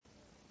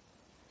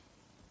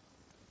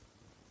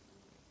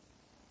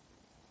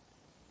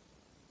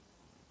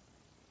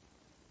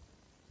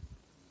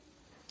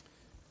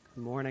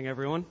Good morning,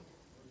 everyone.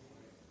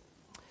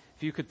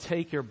 If you could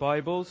take your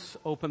Bibles,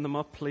 open them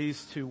up,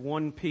 please, to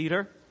 1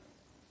 Peter.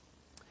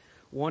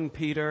 1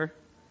 Peter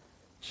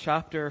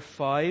chapter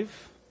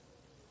 5.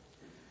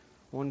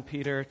 1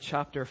 Peter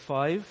chapter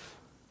 5.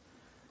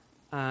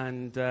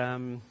 And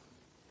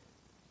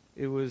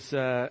it was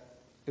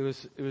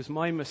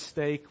my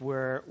mistake.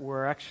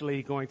 We're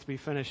actually going to be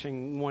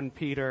finishing 1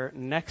 Peter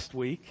next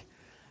week.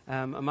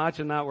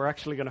 Imagine that we're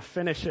actually going to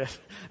finish it.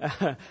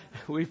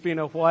 We've been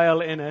a while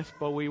in it,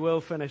 but we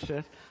will finish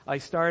it. I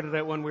started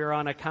it when we were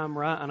on a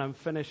camera, and I'm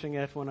finishing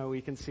it when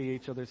we can see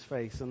each other's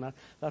face, and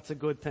that's a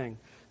good thing.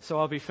 So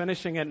I'll be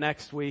finishing it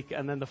next week,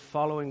 and then the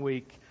following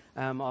week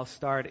I'll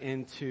start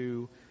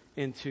into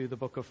the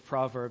book of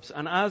Proverbs.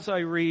 And as I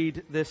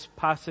read this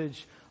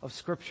passage of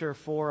Scripture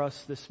for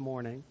us this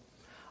morning,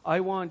 I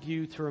want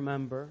you to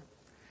remember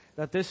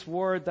that this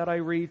word that I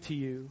read to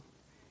you,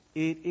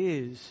 it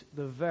is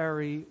the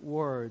very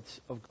words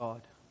of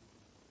God.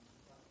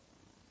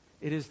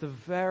 It is the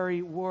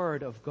very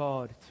word of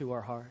God to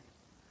our heart.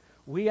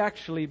 We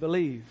actually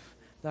believe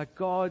that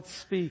God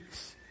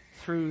speaks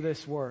through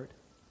this word.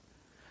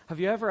 Have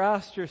you ever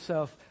asked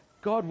yourself,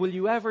 God, will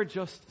you ever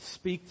just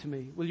speak to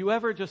me? Will you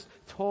ever just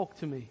talk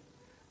to me?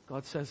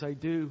 God says, I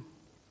do.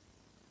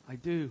 I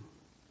do,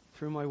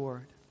 through my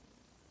word.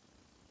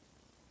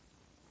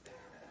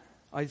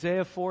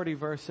 Isaiah 40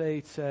 verse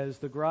 8 says,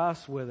 the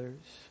grass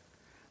withers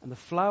and the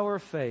flower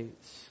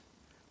fades,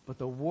 but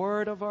the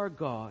word of our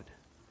God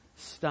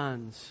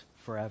stands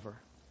forever.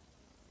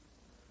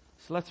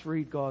 So let's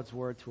read God's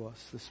word to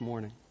us this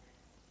morning.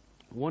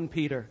 1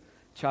 Peter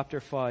chapter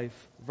 5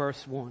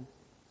 verse 1.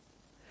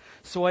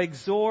 So I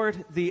exhort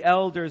the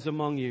elders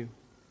among you,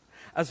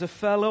 as a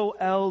fellow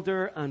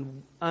elder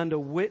and a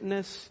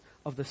witness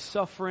of the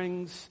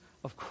sufferings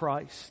of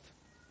Christ,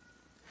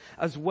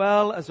 as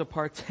well as a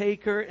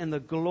partaker in the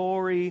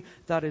glory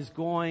that is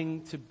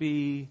going to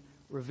be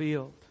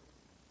revealed.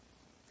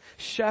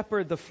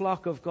 Shepherd the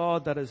flock of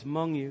God that is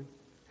among you,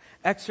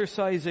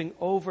 exercising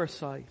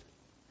oversight,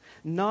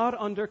 not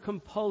under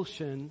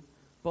compulsion,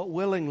 but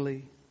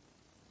willingly,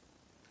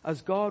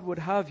 as God would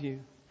have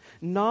you,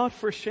 not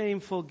for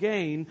shameful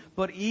gain,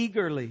 but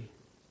eagerly,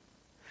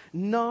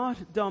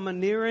 not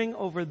domineering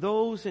over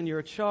those in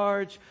your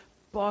charge,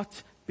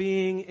 but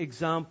being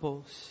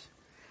examples.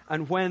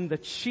 And when the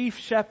chief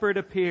shepherd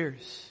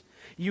appears,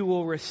 you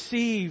will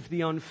receive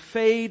the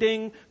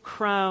unfading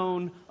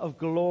crown of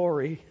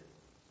glory.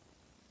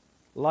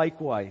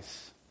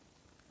 Likewise,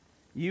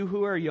 you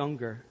who are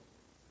younger,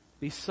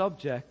 be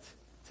subject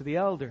to the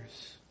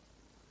elders.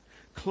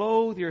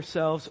 Clothe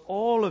yourselves,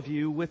 all of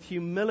you, with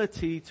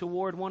humility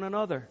toward one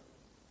another.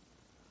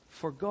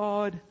 For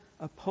God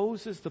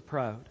opposes the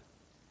proud,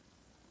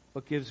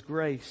 but gives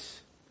grace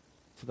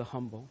to the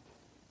humble.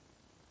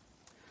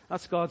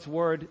 That's God's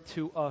word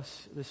to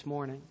us this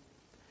morning.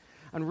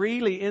 And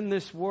really, in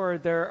this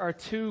word, there are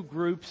two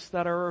groups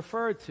that are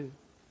referred to: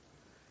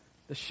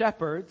 the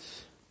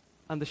shepherds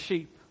and the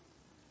sheep.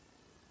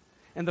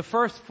 In the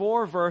first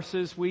 4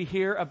 verses, we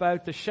hear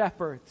about the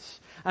shepherds.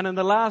 And in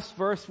the last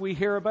verse, we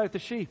hear about the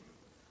sheep.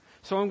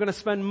 So I'm going to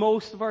spend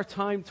most of our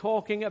time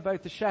talking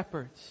about the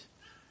shepherds.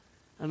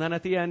 And then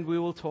at the end, we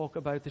will talk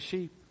about the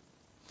sheep.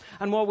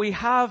 And what we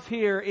have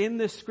here in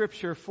this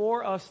scripture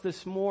for us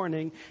this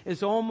morning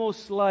is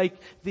almost like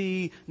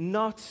the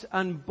nuts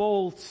and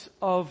bolts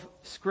of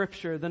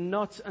scripture, the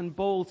nuts and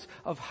bolts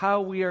of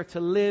how we are to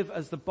live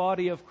as the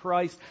body of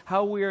Christ,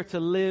 how we are to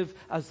live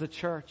as the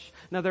church.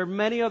 Now, there are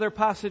many other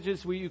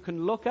passages where you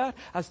can look at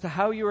as to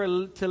how you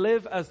are to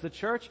live as the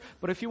church,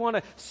 but if you want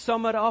to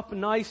sum it up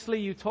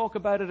nicely, you talk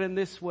about it in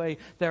this way: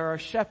 there are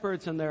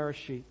shepherds and there are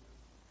sheep.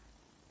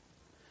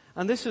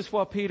 And this is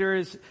what Peter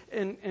is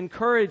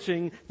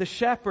encouraging the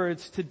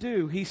shepherds to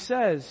do. He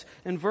says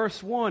in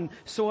verse 1,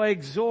 so I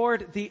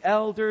exhort the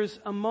elders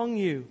among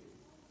you,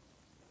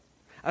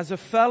 as a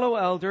fellow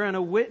elder and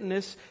a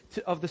witness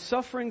of the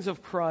sufferings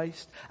of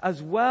Christ, as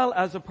well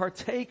as a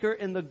partaker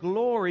in the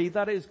glory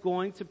that is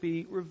going to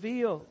be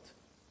revealed.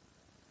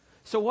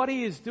 So what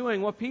he is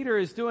doing, what Peter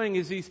is doing,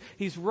 is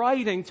he's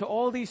writing to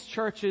all these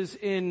churches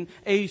in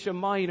Asia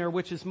Minor,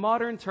 which is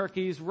modern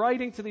Turkey. He's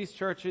writing to these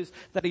churches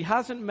that he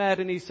hasn't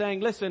met, and he's saying,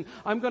 listen,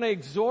 I'm going to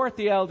exhort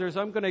the elders.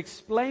 I'm going to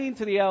explain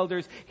to the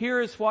elders,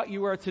 here is what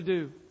you are to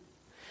do.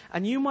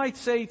 And you might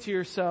say to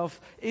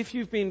yourself, if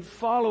you've been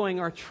following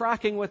or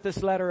tracking with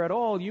this letter at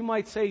all, you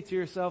might say to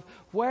yourself,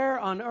 where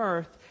on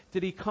earth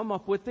did he come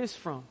up with this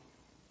from?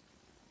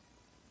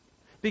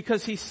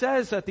 Because he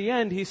says at the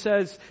end, he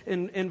says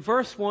in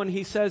verse 1,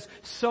 he says,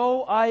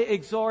 so I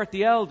exhort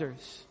the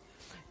elders.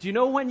 Do you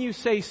know when you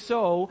say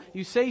so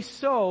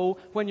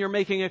when you're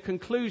making a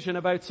conclusion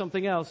about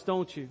something else,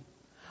 don't you?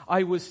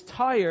 I was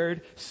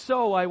tired,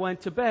 so I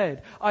went to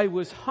bed. I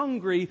was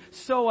hungry,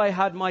 so I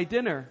had my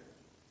dinner.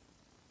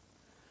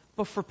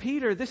 But for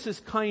Peter, this is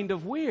kind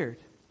of weird.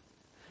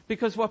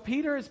 Because what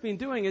Peter has been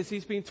doing is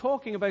he's been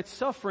talking about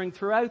suffering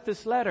throughout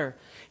this letter.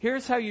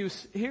 Here's how you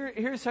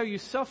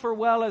suffer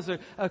well as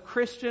a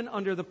Christian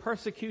under the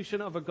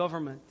persecution of a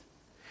government.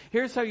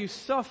 Here's how you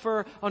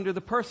suffer under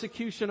the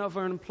persecution of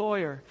an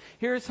employer.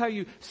 Here's how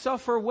you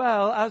suffer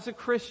well as a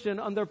Christian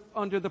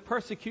under the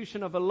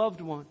persecution of a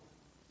loved one.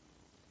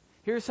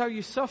 Here's how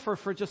you suffer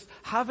for just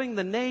having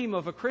the name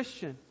of a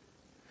Christian.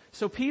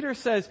 So Peter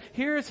says,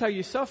 here's how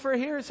you suffer,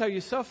 here's how you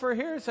suffer,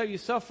 here's how you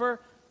suffer.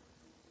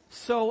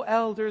 So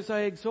elders,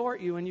 I exhort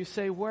you. And you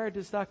say, where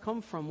does that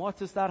come from? What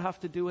does that have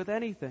to do with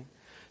anything?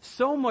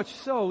 So much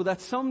so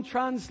that some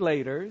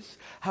translators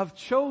have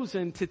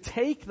chosen to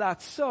take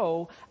that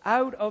so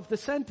out of the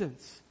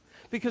sentence,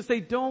 because they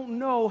don't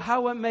know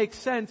how it makes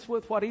sense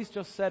with what he's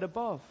just said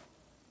above.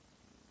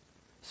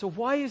 So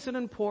why is it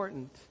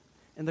important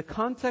in the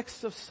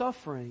context of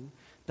suffering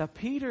that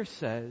Peter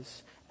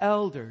says,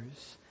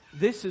 elders,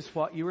 this is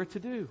what you are to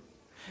do.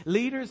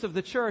 Leaders of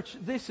the church,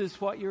 this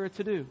is what you are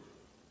to do.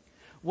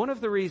 One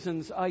of the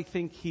reasons I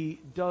think he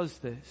does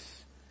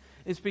this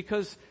is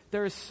because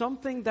there is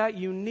something that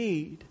you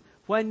need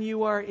when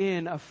you are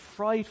in a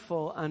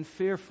frightful and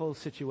fearful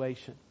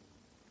situation.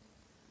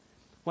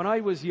 When I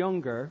was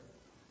younger,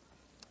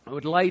 I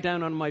would lie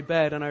down on my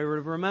bed, and I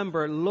would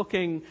remember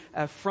looking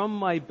from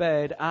my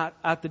bed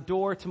at the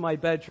door to my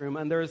bedroom,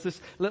 and there was this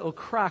little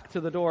crack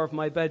to the door of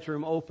my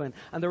bedroom open,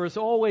 and there was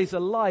always a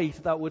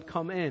light that would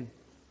come in.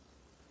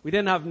 We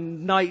didn't have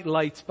night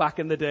lights back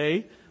in the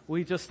day.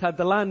 We just had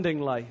the landing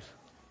light.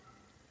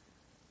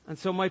 And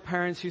so my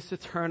parents used to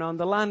turn on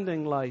the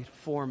landing light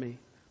for me.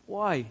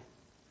 Why?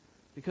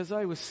 Because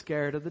I was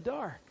scared of the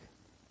dark.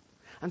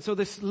 And so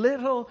this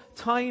little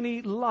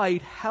tiny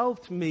light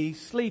helped me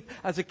sleep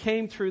as it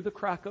came through the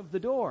crack of the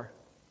door.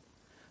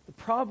 The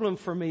problem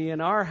for me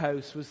in our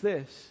house was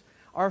this.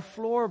 Our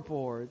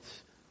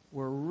floorboards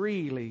were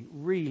really,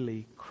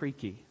 really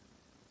creaky.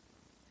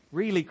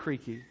 Really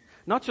creaky.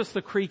 Not just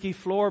the creaky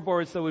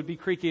floorboards that would be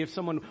creaky if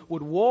someone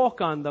would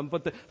walk on them,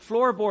 but the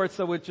floorboards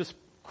that would just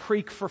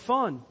creak for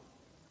fun.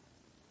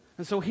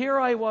 And so here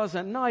I was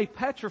at night,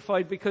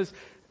 petrified, because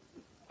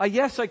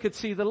yes, I could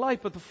see the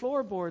light, but the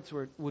floorboards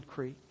would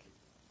creak.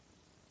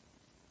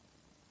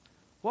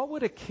 What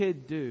would a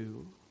kid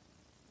do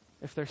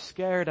if they're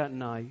scared at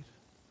night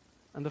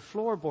and the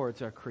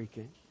floorboards are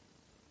creaking?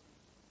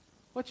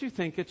 What do you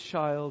think a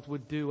child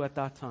would do at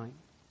that time?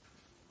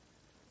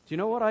 Do you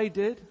know what I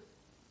did?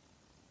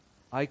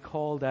 I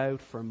called out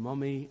for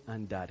Mommy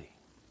and Daddy.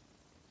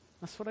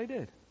 That's what I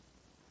did.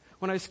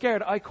 When I was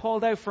scared, I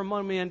called out for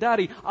Mommy and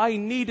Daddy. I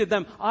needed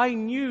them. I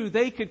knew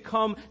they could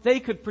come, they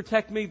could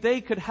protect me,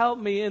 they could help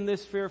me in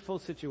this fearful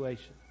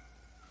situation.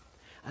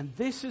 And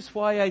this is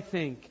why I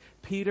think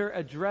Peter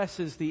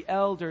addresses the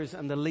elders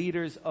and the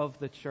leaders of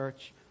the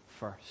church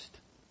first.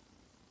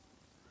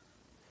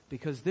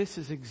 Because this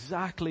is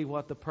exactly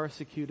what the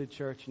persecuted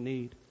church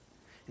need.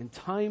 In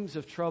times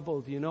of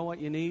trouble, do you know what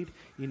you need?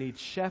 You need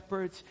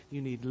shepherds,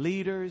 you need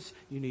leaders,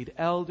 you need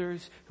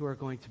elders who are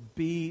going to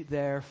be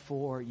there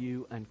for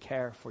you and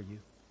care for you.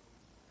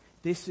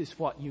 This is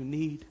what you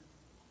need.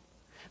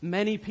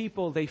 Many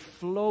people, they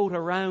float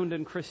around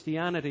in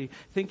Christianity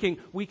thinking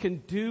we can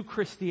do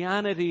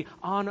Christianity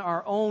on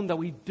our own, that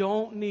we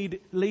don't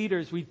need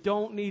leaders, we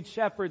don't need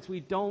shepherds,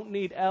 we don't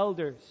need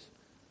elders.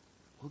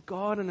 Well,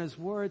 God in His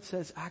Word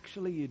says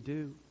actually you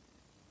do.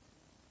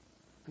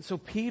 And so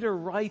Peter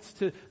writes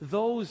to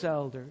those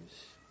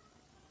elders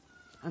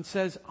and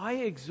says, I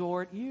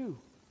exhort you.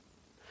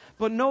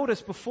 But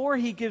notice, before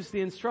he gives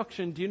the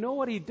instruction, do you know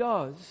what he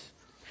does?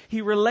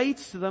 He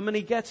relates to them and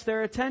he gets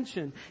their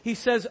attention. He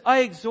says,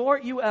 I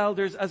exhort you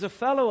elders as a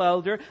fellow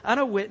elder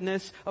and a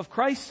witness of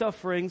Christ's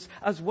sufferings,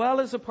 as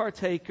well as a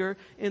partaker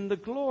in the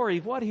glory.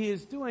 What he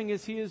is doing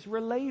is he is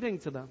relating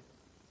to them.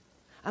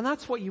 And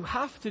that's what you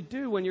have to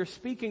do when you're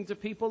speaking to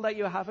people that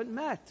you haven't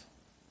met.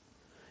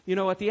 You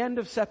know, at the end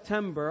of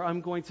September, I'm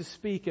going to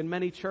speak in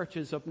many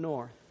churches up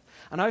north.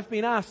 And I've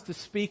been asked to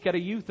speak at a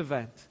youth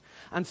event.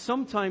 And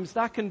sometimes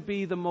that can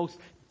be the most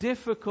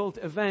difficult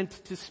event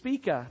to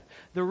speak at.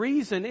 The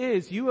reason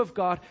is you have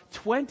got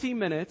 20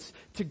 minutes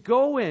to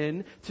go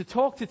in to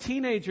talk to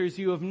teenagers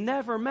you have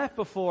never met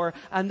before,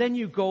 and then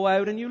you go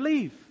out and you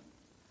leave.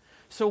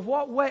 So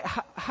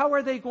how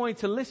are they going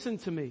to listen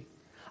to me?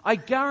 I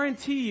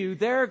guarantee you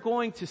they're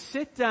going to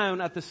sit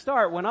down at the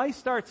start when I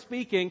start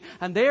speaking,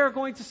 and they are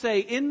going to say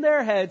in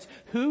their heads,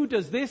 who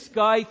does this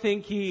guy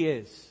think he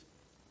is?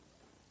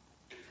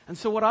 And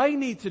so what I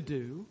need to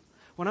do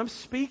when I'm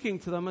speaking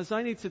to them is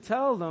I need to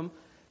tell them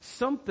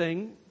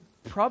something,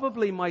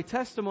 probably my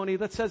testimony,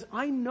 that says,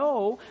 I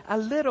know a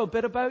little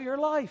bit about your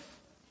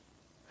life.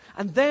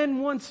 And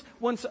then once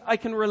I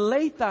can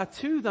relate that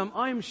to them,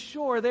 I'm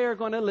sure they are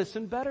going to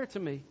listen better to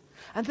me.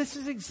 And this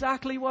is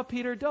exactly what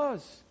Peter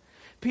does.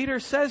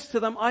 Peter says to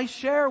them, I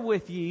share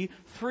with ye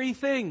 3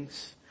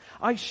 things.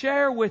 I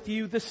share with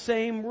you the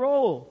same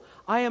role.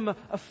 I am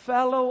a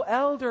fellow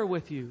elder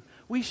with you.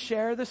 We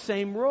share the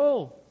same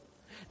role.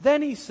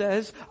 Then he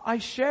says, I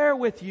share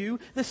with you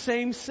the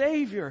same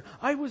Savior.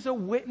 I was a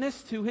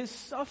witness to His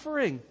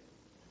suffering.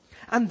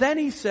 And then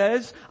he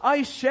says,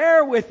 I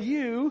share with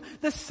you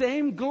the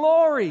same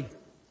glory.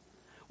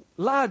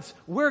 Lads,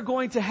 we're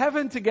going to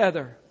heaven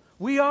together.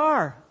 We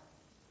are.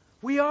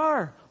 We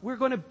are. We're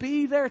going to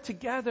be there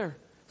together.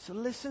 So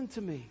listen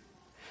to me.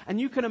 And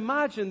you can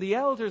imagine the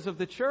elders of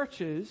the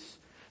churches,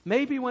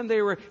 maybe when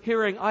they were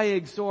hearing, I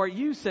exhort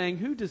you, saying,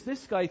 who does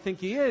this guy think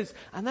he is?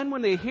 And then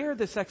when they hear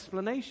this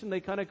explanation, they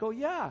kind of go,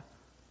 yeah,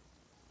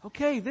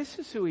 okay, this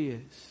is who he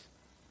is.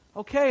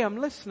 Okay, I'm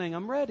listening,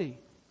 I'm ready.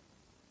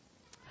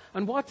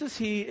 And what does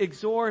he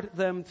exhort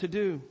them to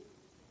do?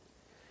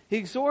 He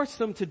exhorts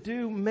them to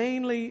do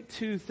mainly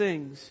two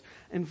things.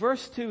 In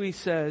verse 2 he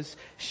says,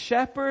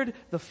 shepherd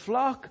the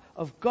flock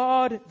of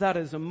God that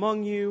is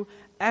among you,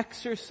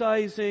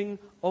 exercising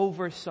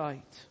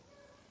oversight.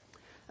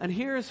 And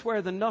here's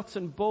where the nuts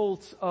and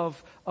bolts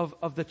of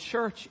the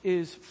church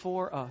is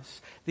for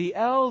us. The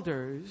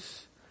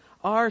elders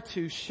are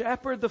to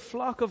shepherd the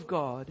flock of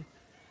God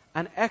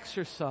and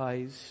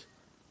exercise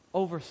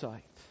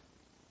oversight.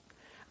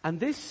 And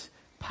this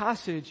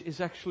passage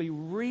is actually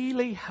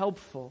really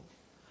helpful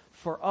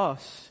for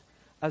us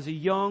as a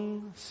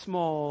young,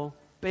 small,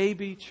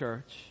 baby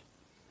church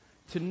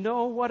to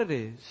know what it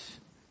is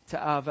to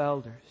have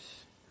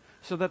elders.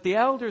 So that the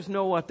elders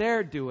know what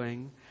they're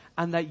doing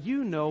and that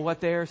you know what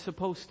they're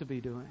supposed to be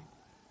doing.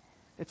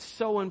 It's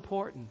so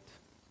important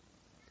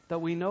that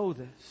we know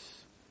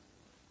this.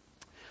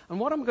 And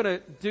what I'm going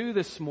to do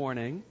this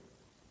morning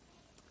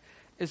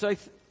is I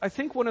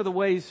think one of the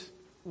ways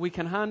we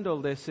can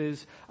handle this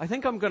is, I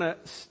think I'm going to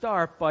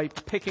start by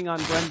picking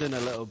on Brendan a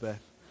little bit.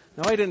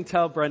 Now, I didn't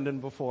tell Brendan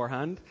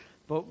beforehand,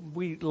 but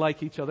we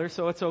like each other,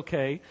 so it's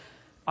okay.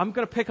 I'm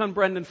going to pick on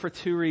Brendan for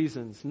two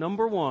reasons.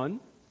 Number one,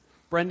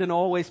 Brendan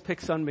always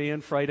picks on me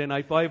in Friday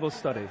night Bible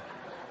study.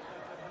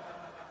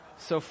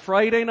 So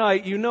Friday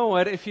night, you know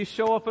it, if you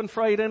show up on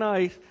Friday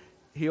night,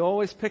 he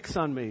always picks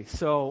on me.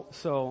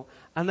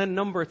 And then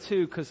number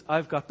two, because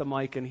I've got the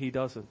mic and he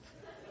doesn't.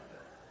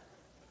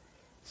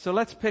 So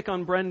let's pick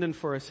on Brendan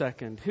for a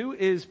second. Who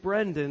is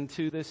Brendan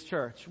to this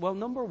church? Well,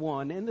 number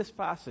one, in this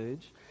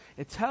passage,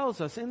 it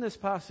tells us in this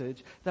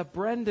passage that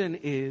Brendan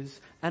is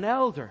an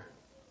elder.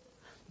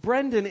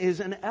 Brendan is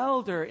an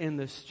elder in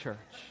this church.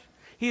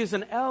 He is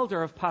an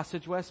elder of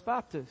Passage West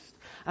Baptist.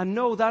 And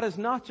no, that is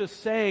not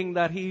just saying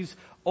that he's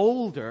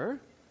older.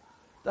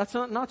 That's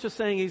not just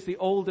saying he's the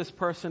oldest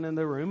person in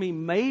the room. He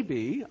may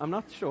be. I'm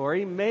not sure.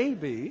 He may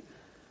be.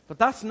 But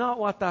that's not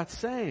what that's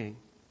saying.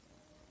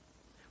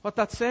 What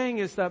that's saying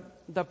is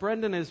that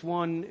Brendan is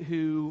one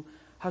who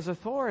has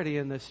authority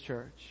in this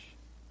church.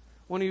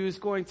 One who is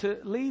going to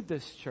lead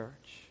this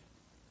church.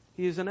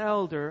 He is an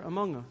elder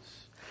among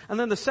us. And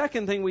then the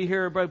second thing we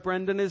hear about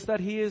Brendan is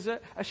that he is a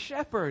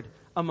shepherd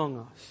among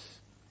us.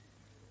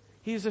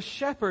 He is a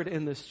shepherd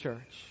in this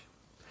church.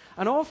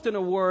 And often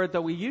a word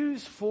that we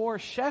use for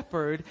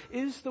shepherd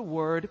is the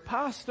word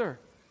pastor.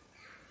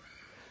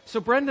 So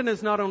Brendan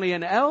is not only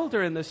an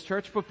elder in this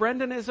church, but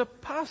Brendan is a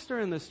pastor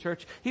in this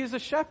church. He is a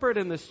shepherd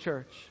in this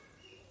church.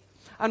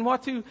 And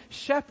what do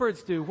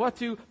shepherds do? What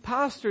do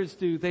pastors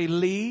do? They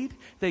lead,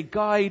 they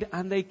guide,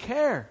 and they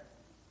care.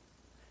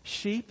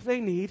 Sheep, they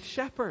need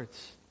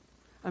shepherds.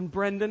 And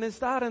Brendan is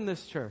that in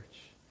this church.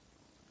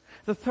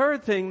 The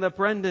third thing that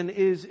Brendan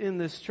is in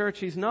this church,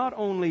 he's not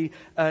only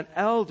an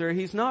elder,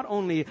 he's not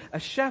only a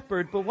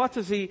shepherd, but what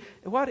is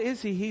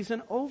he? He's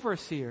an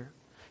overseer.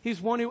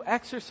 He's one who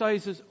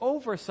exercises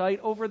oversight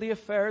over the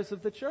affairs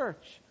of the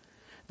church.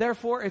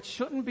 Therefore, it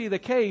shouldn't be the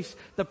case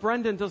that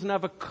Brendan doesn't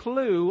have a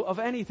clue of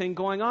anything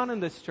going on in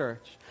this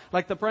church.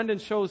 Like that Brendan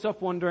shows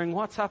up wondering,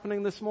 what's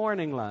happening this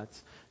morning,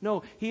 lads?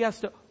 No, he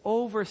has to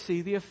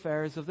oversee the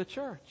affairs of the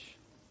church.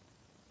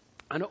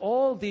 And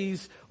all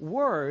these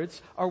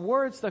words are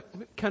words that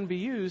can be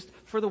used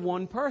for the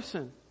one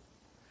person.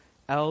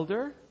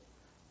 Elder,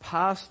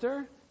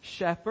 pastor,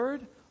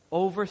 shepherd,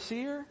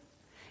 overseer.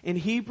 In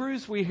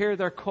Hebrews, we hear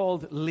they're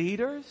called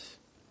leaders.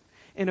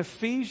 In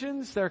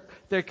Ephesians,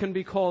 they can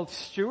be called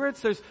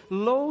stewards. There's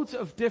loads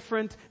of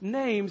different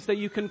names that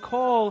you can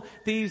call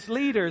these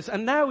leaders.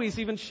 And now he's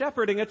even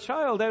shepherding a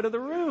child out of the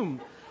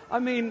room. I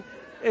mean,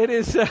 it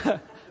is...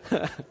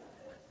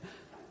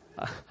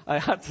 I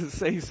had to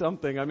say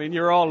something. I mean,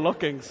 you're all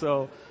looking,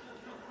 so...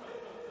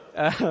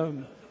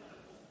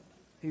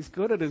 he's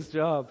good at his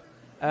job.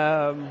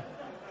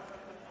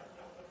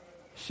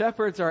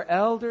 Shepherds are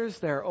elders,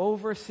 they're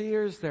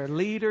overseers, they're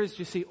leaders.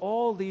 You see,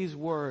 all these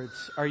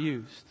words are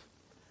used.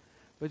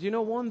 But you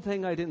know one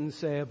thing I didn't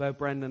say about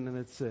Brendan, and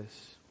it's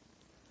this.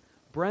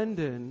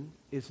 Brendan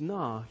is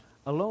not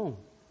alone.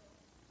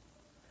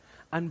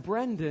 And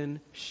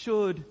Brendan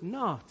should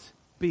not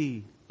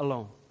be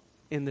alone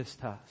in this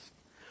task.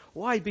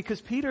 Why?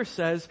 Because Peter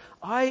says,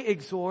 I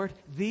exhort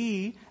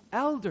the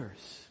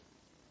elders.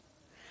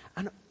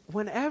 And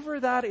whenever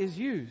that is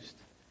used,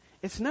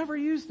 it's never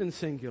used in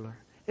singular.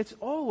 It's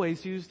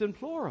always used in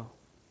plural.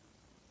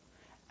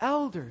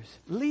 Elders,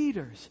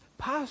 leaders,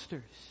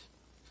 pastors,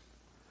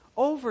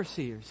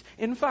 overseers.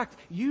 In fact,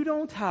 you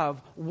don't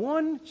have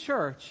one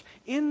church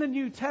in the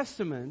New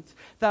Testament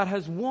that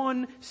has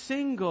one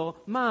single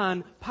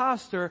man,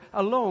 pastor,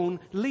 alone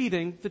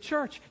leading the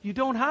church. You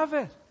don't have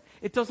it.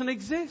 It doesn't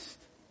exist.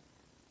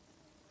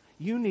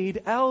 You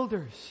need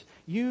elders.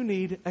 You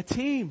need a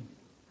team.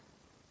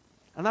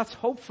 And that's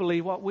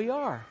hopefully what we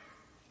are.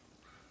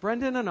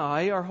 Brendan and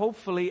I are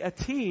hopefully a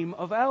team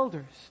of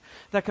elders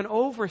that can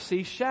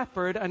oversee,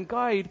 shepherd, and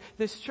guide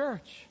this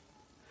church.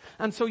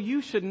 And so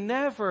you should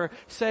never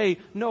say,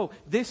 no,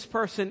 this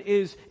person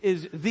is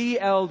the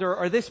elder,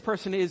 or this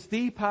person is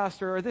the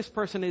pastor, or this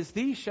person is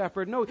the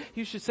shepherd. No,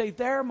 you should say,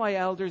 they're my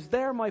elders,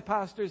 they're my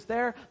pastors,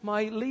 they're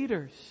my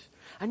leaders.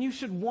 And you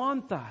should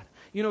want that.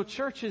 You know,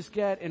 churches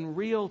get in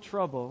real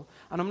trouble,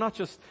 and I'm not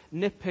just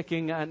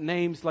nitpicking at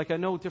names, like I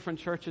know different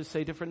churches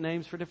say different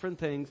names for different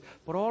things,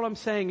 but all I'm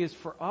saying is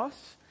for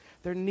us,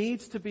 there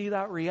needs to be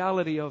that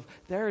reality of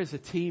there is a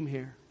team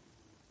here.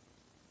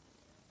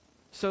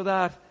 So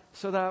that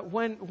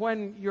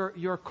when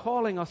you're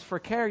calling us for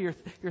care,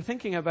 you're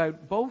thinking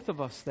about both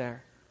of us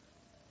there.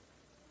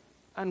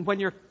 And when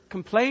you're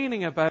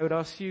complaining about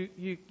us,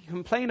 you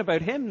complain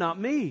about him, not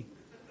me.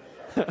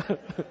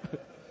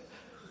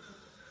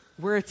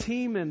 We're a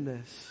team in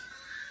this.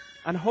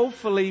 And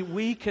hopefully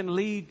we can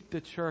lead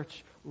the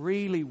church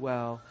really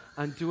well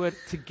and do it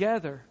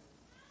together.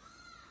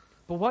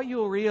 But what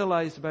you'll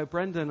realize about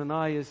Brendan and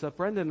I is that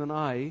Brendan and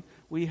I,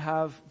 we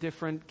have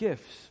different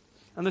gifts.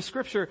 And the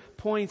scripture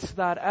points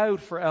that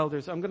out for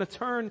elders. I'm going to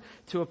turn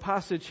to a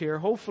passage here.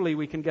 Hopefully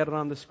we can get it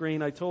on the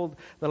screen. I told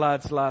the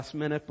lads last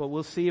minute, but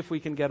we'll see if we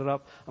can get it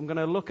up. I'm going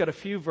to look at a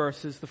few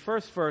verses. The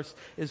first verse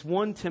is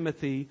 1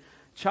 Timothy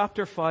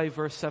chapter 5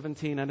 verse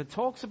 17. And it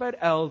talks about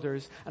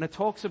elders and it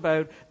talks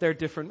about their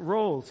different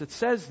roles. It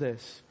says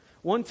this,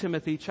 1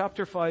 Timothy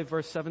chapter 5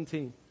 verse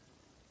 17.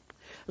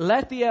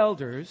 Let the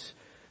elders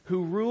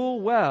who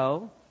rule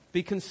well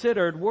be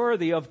considered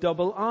worthy of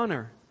double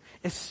honor,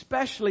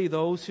 especially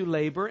those who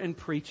labor in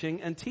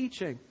preaching and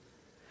teaching.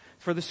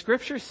 For the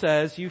scripture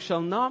says, you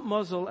shall not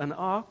muzzle an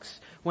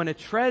ox when it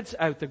treads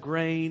out the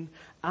grain,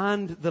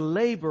 and the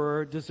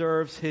laborer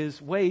deserves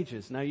his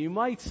wages. Now you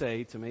might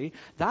say to me,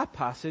 that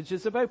passage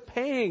is about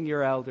paying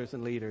your elders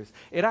and leaders.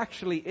 It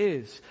actually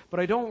is, but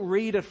I don't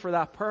read it for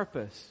that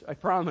purpose, I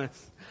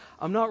promise.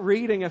 I'm not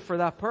reading it for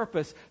that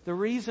purpose. The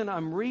reason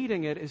I'm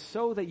reading it is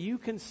so that you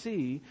can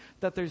see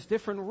that there's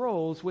different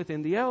roles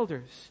within the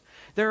elders.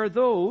 There are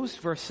those,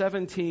 verse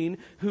 17,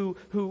 who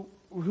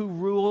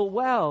rule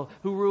well,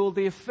 who rule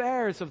the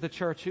affairs of the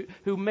church,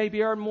 who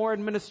maybe are more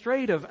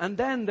administrative. And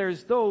then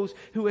there's those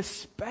who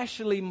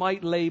especially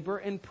might labor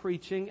in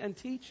preaching and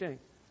teaching.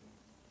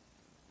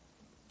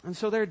 And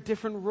so there are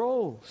different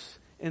roles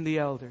in the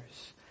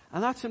elders.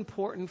 And that's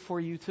important for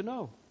you to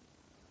know.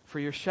 For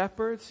your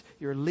shepherds,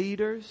 your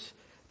leaders,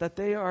 that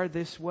they are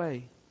this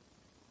way.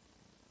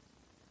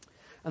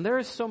 And there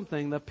is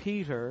something that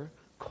Peter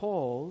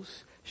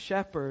calls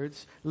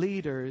shepherds,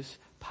 leaders,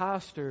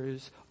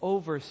 pastors,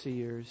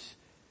 overseers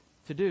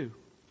to do.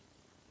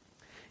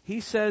 He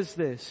says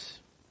this,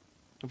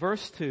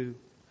 verse 2,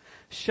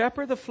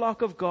 shepherd the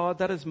flock of God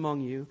that is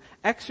among you,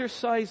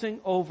 exercising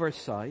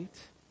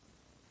oversight.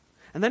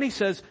 And then he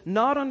says,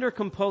 not under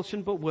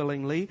compulsion but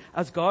willingly,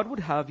 as God would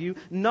have you,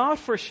 not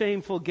for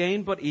shameful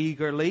gain but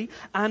eagerly,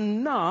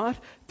 and not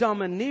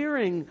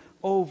domineering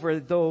over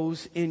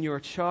those in your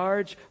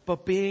charge,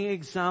 but being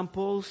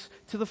examples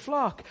to the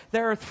flock.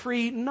 There are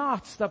 3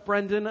 nots that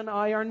Brendan and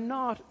I are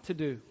not to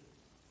do.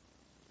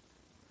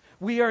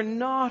 We are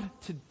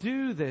not to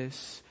do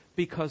this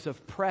because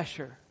of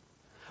pressure.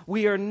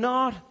 We are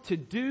not to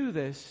do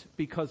this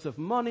because of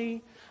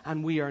money,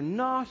 and we are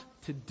not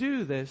to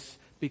do this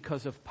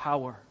because of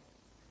power.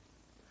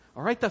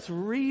 All right, that's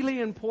really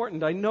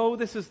important. I know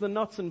this is the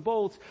nuts and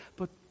bolts,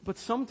 but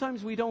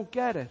sometimes we don't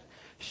get it.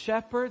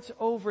 Shepherds,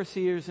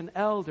 overseers, and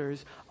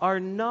elders are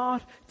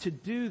not to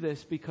do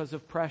this because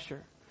of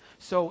pressure.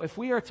 So if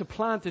we are to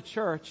plant a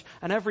church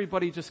and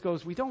everybody just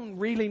goes, we don't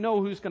really know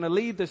who's going to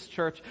lead this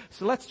church,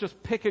 so let's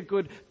just pick a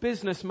good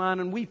businessman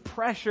and we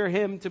pressure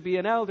him to be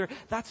an elder,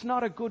 that's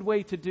not a good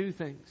way to do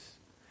things.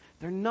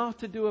 They're not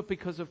to do it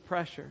because of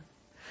pressure.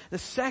 The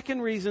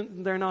second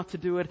reason they're not to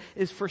do it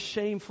is for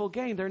shameful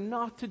gain. They're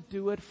not to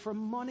do it for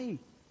money.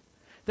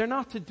 They're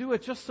not to do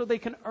it just so they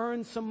can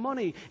earn some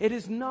money. It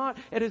is not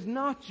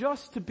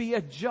just to be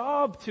a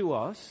job to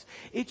us.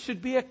 It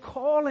should be a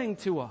calling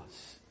to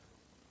us.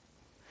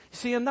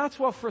 See, and that's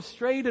what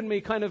frustrated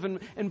me kind of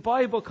in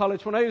Bible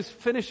college. When I was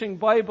finishing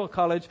Bible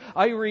college,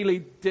 I really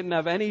didn't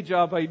have any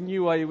job I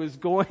knew I was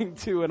going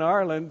to in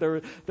Ireland.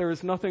 There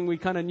was nothing we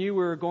kind of knew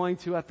we were going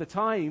to at the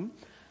time.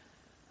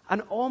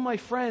 And all my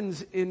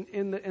friends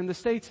in the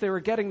States, they were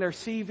getting their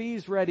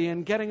CVs ready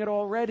and getting it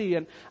all ready.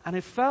 And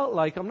it felt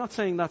like, I'm not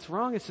saying that's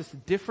wrong, it's just a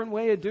different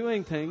way of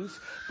doing things.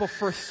 But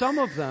for some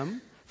of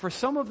them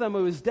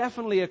it was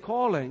definitely a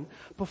calling.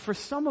 But for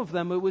some of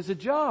them, it was a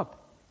job.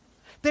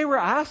 They were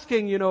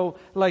asking,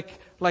 like,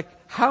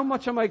 how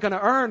much am I going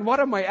to earn? What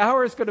are my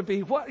hours going to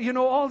be? What,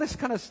 all this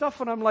kind of stuff.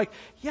 And I'm like,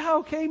 yeah,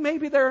 okay,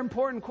 maybe they're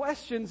important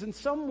questions in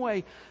some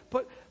way.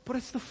 But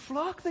it's the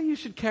flock that you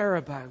should care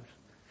about.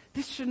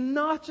 This should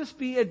not just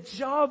be a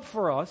job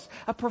for us,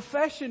 a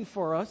profession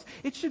for us.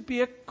 It should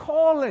be a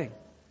calling.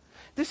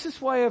 This is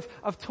why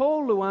I've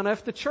told Luana,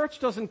 if the church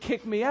doesn't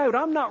kick me out,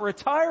 I'm not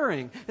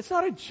retiring. It's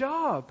not a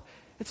job.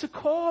 It's a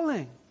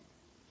calling.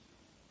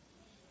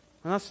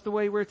 And that's the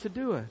way we're to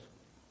do it.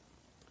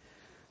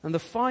 And the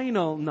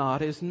final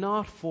not is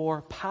not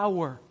for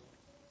power.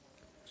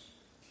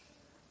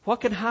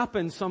 What can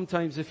happen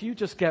sometimes if you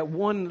just get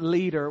one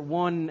leader,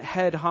 one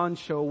head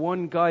honcho,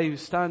 one guy who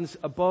stands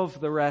above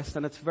the rest,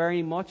 and it's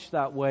very much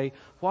that way,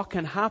 what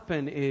can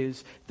happen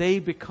is they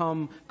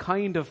become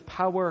kind of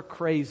power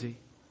crazy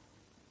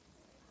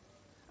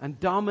and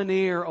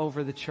domineer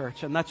over the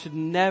church. And that should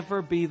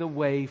never be the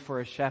way for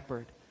a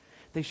shepherd.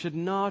 They should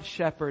not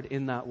shepherd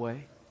in that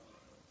way.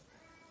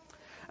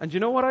 And you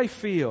know what I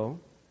feel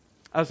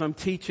as I'm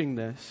teaching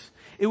this?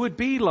 It would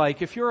be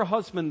like, if you're a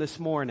husband this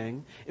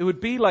morning, it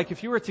would be like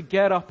if you were to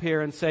get up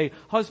here and say,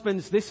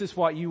 husbands, this is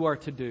what you are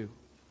to do.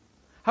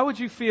 How would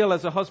you feel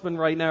as a husband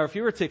right now if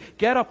you were to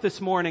get up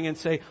this morning and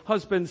say,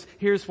 husbands,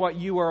 here's what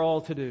you are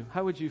all to do?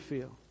 How would you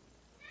feel?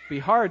 It'd be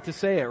hard to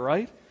say it,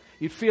 right?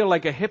 You'd feel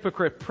like a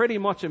hypocrite pretty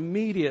much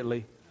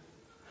immediately.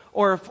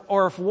 Or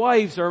if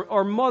wives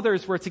or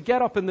mothers were to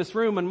get up in this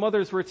room and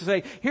mothers were to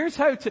say, here's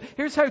how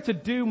to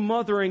do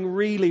mothering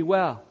really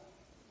well.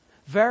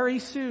 Very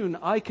soon,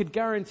 I could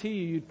guarantee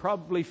you'd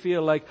probably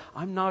feel like,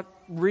 I'm not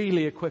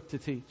really equipped to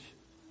teach.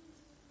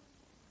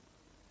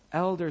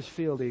 Elders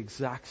feel the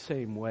exact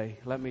same way,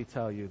 let me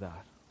tell you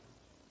that.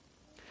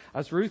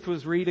 As Ruth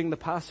was reading the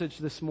passage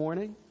this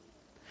morning,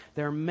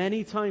 there are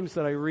many times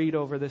that I read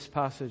over this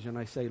passage and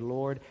I say,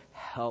 Lord,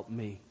 help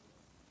me.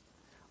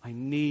 I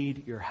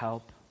need your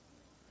help.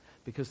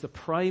 Because the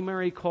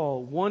primary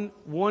call,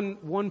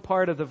 one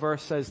part of the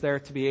verse says there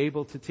to be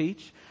able to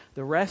teach.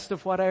 The rest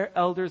of what our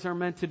elders are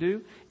meant to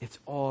do, it's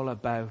all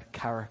about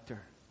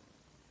character.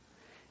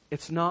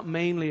 It's not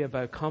mainly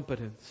about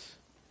competence.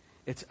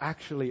 It's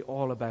actually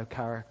all about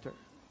character.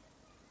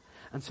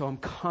 And so I'm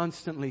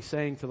constantly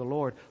saying to the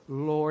Lord,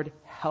 Lord,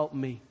 help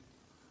me.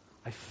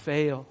 I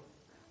fail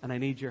and I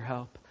need your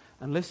help.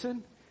 And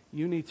listen,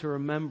 you need to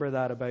remember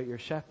that about your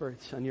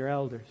shepherds and your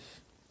elders.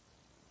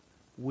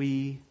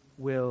 We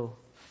will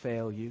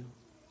fail you.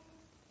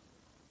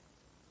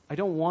 I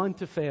don't want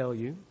to fail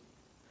you.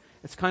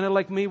 It's kind of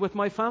like me with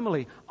my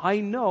family.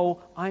 I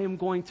know I am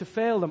going to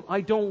fail them.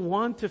 I don't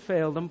want to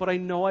fail them, but I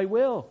know I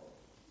will.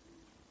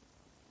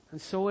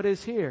 And so it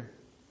is here.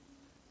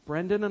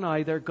 Brendan and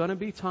I, there are going to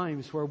be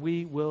times where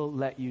we will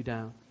let you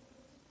down.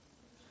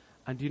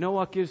 And do you know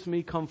what gives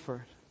me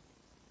comfort?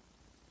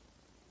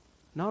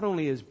 Not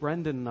only is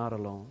Brendan not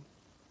alone,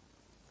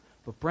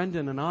 but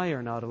Brendan and I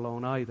are not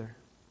alone either.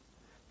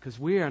 Because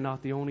we are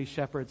not the only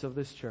shepherds of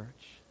this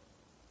church.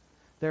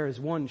 There is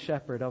one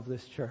shepherd of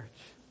this church.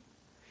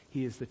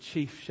 He is the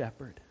chief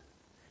shepherd.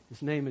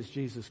 His name is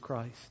Jesus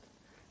Christ.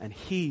 And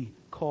He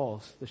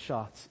calls the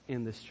shots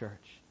in this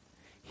church.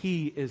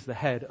 He is the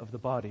head of the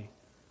body,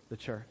 the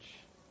church.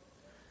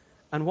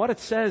 And what it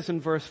says in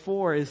verse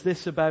 4 is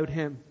this about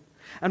Him.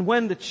 And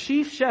when the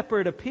chief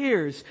shepherd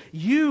appears,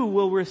 you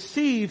will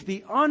receive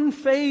the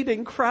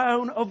unfading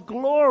crown of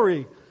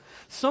glory.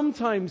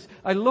 Sometimes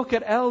I look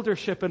at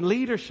eldership and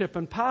leadership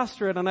and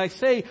pastorate and I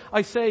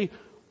say,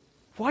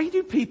 why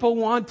do people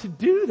want to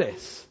do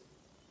this?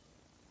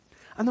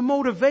 And the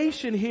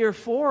motivation here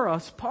for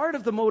us, part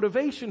of the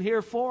motivation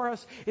here for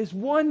us is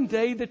one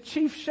day the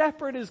chief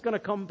shepherd is going to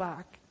come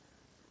back.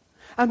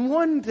 And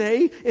one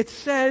day it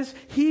says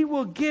He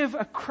will give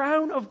a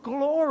crown of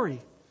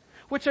glory,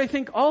 which I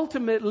think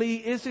ultimately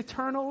is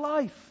eternal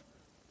life.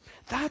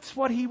 That's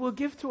what He will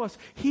give to us.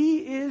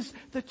 He is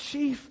the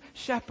chief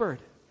shepherd.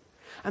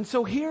 And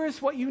so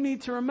here's what you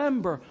need to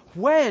remember.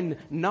 When,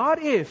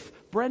 not if,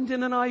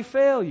 Brendan and I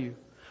fail you.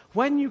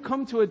 When you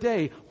come to a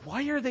day,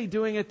 why are they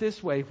doing it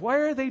this way? Why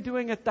are they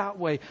doing it that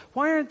way?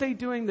 Why aren't they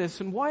doing this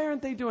and why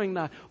aren't they doing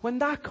that? When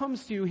that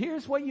comes to you,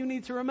 here's what you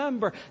need to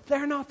remember.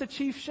 They're not the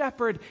chief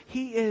shepherd.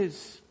 He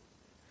is.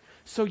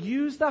 So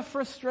use that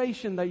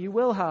frustration that you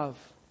will have.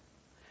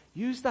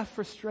 Use that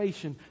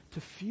frustration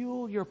to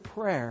fuel your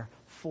prayer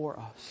for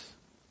us.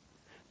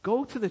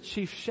 Go to the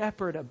chief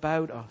shepherd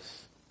about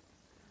us.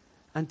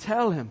 And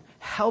tell Him,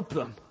 help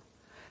them,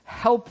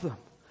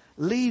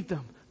 lead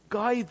them,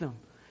 guide them.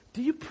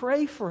 Do you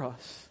pray for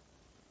us?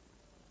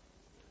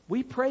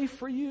 We pray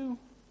for you,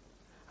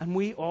 and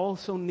we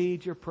also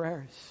need your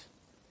prayers.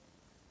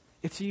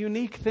 It's a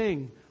unique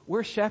thing.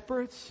 We're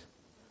shepherds,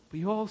 but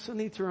you also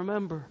need to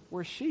remember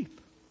we're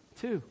sheep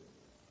too.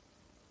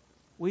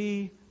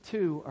 We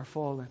too are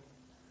fallen,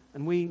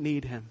 and we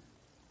need Him.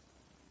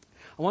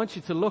 I want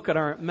you to look at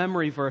our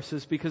memory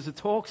verses because it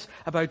talks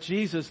about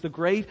Jesus, the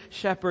great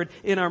shepherd,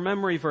 in our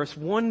memory verse.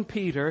 1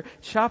 Peter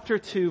chapter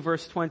 2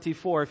 verse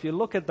 24. If you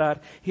look at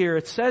that here,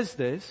 it says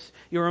this.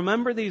 You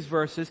remember these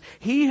verses.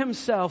 He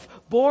Himself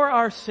bore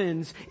our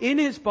sins in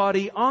His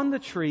body on the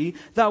tree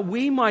that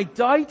we might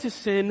die to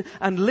sin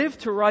and live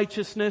to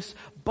righteousness.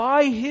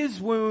 By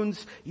His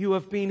wounds you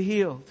have been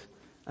healed.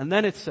 And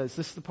then it says,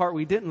 this is the part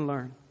we didn't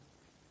learn.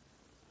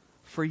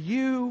 For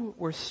you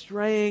were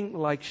straying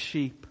like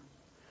sheep,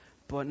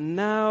 but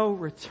now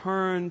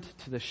returned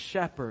to the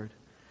shepherd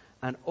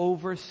and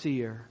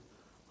overseer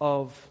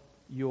of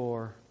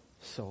your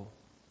soul.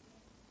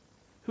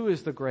 Who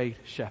is the great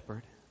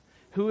shepherd?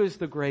 Who is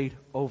the great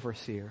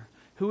overseer?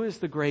 Who is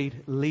the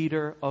great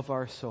leader of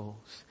our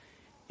souls?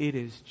 It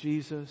is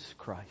Jesus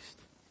Christ.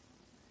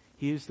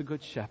 He is the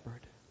Good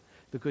Shepherd.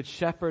 The Good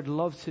Shepherd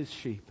loves his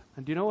sheep.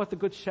 And do you know what the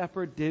Good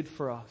Shepherd did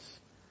for us?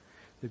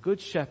 The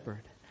Good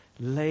Shepherd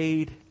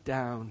laid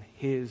down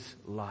his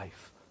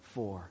life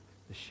for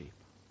the sheep.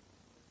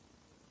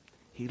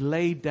 He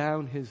laid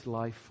down his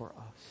life for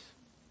us.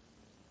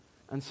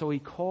 And so he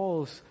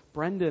calls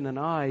Brendan and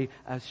I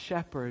as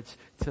shepherds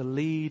to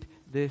lead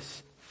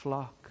this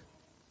flock.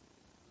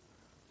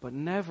 But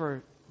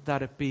never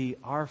that it be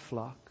our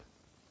flock.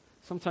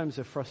 Sometimes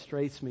it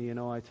frustrates me,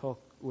 I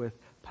talk with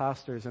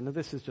pastors, and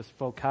this is just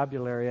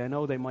vocabulary. I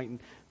know they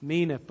mightn't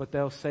mean it, but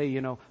they'll say,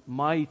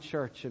 my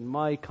church and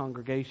my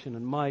congregation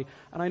and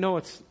I know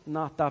it's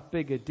not that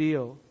big a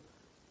deal.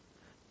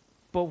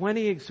 But when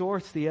he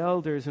exhorts the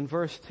elders in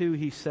verse 2,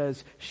 he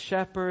says,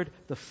 shepherd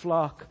the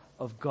flock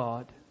of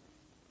God.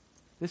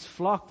 This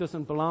flock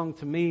doesn't belong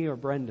to me or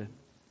Brendan.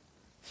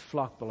 This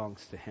flock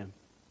belongs to him.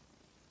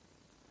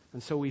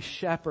 And so we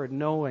shepherd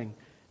knowing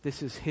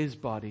this is his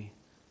body,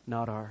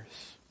 not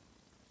ours.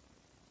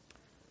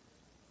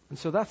 And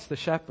so that's the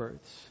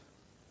shepherds.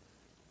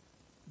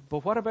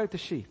 But what about the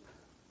sheep?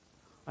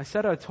 I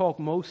said I'd talk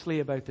mostly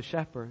about the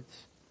shepherds.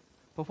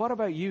 But what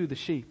about you, the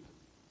sheep?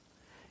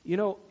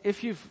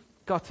 If you've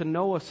got to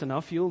know us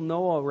enough, you'll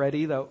know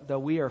already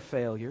that we are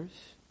failures.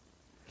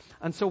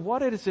 And so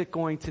what is it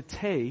going to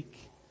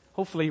take?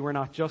 Hopefully we're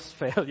not just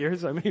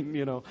failures. I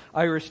mean,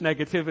 Irish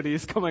negativity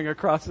is coming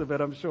across a bit,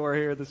 I'm sure,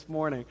 here this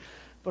morning.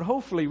 But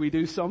hopefully we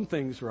do some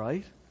things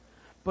right.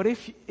 But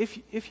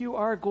if you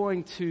are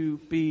going to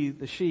be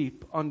the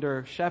sheep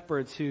under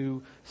shepherds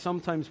who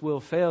sometimes will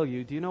fail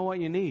you, do you know what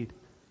you need?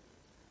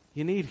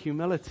 You need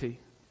humility.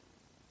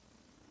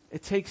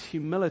 It takes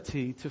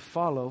humility to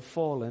follow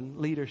fallen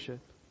leadership.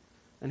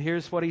 And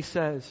here's what he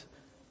says.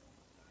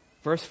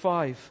 Verse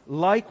 5,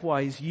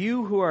 likewise,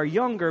 you who are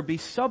younger, be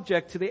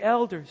subject to the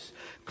elders.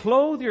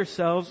 Clothe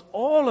yourselves,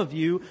 all of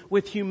you,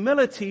 with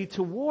humility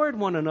toward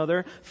one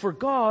another, for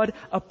God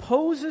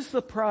opposes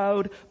the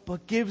proud,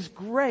 but gives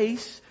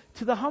grace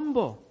to the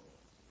humble.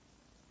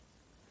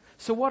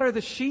 So what are the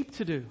sheep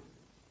to do?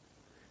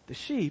 The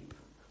sheep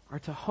are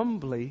to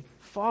humbly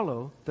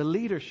follow the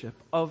leadership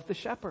of the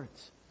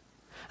shepherds.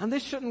 And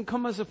this shouldn't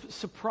come as a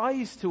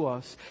surprise to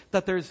us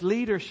that there's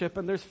leadership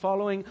and there's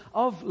following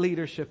of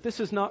leadership. This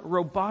is not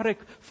robotic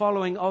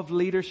following of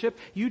leadership.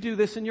 You do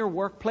this in your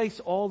workplace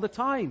all the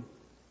time.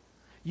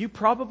 You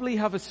probably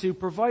have a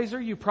supervisor,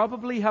 you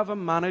probably have a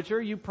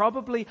manager, you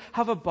probably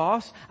have a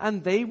boss,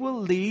 and they will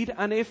lead.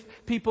 And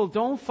if people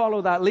don't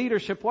follow that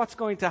leadership, what's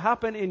going to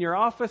happen in your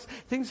office?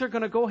 Things are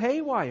going to go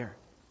haywire.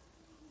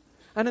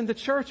 And in the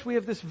church, we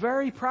have this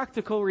very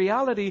practical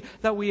reality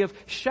that we have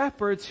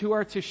shepherds who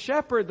are to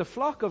shepherd the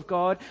flock of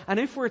God. And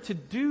if we're to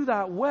do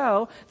that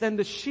well, then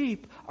the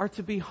sheep are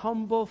to be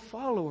humble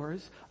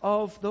followers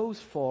of those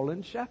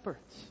fallen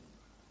shepherds.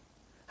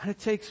 And it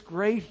takes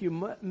great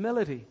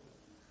humility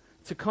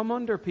to come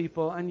under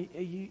people. And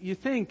you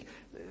think,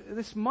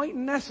 this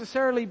mightn't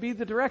necessarily be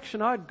the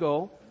direction I'd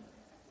go,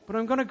 but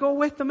I'm going to go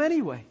with them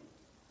anyway.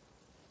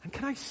 And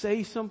can I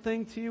say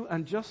something to you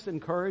and just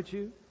encourage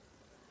you?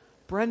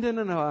 Brendan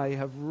and I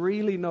have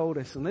really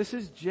noticed, and this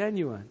is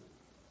genuine,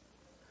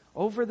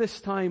 over this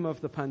time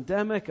of the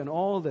pandemic and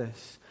all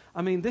this,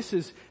 this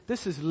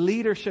is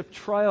leadership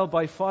trial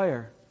by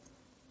fire.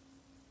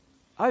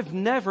 I've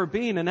never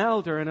been an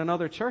elder in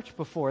another church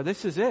before.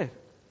 This is it.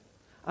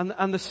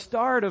 And the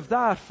start of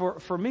that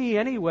for me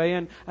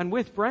anyway, and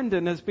with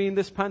Brendan, has been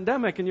this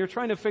pandemic, and you're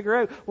trying to figure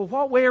out, well,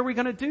 what way are we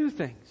going to do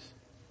things?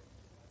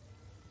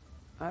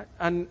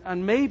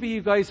 And maybe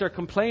you guys are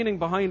complaining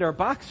behind our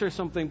backs or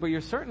something, but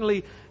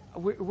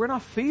we're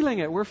not feeling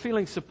it. We're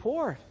feeling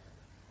support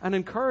and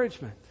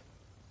encouragement.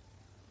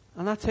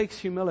 And that takes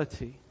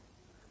humility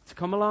to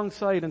come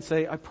alongside and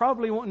say, I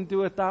probably wouldn't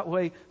do it that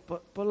way,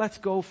 but let's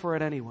go for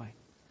it anyway.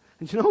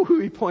 And do you know who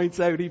he points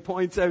out? He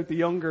points out the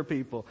younger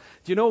people.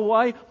 Do you know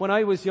why? When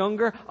I was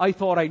younger, I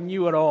thought I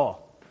knew it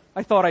all.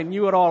 I thought I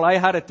knew it all. I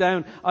had it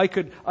down. I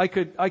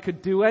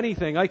could do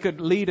anything. I could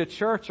lead a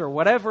church or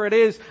whatever it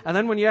is. And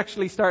then when you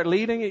actually start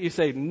leading it, you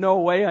say, no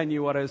way I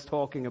knew what I was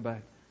talking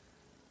about.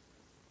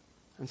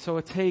 And so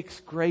it takes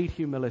great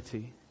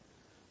humility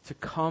to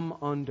come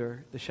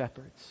under the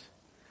shepherds.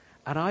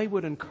 And I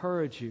would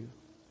encourage you,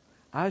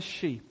 as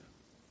sheep,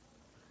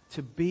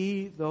 to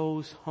be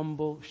those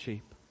humble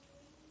sheep.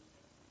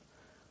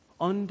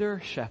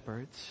 Under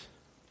shepherds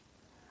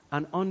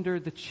and under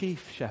the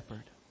chief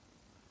shepherd.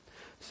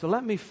 So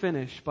let me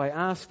finish by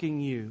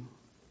asking you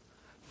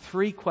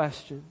 3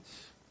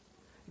 questions.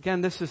 Again,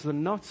 this is the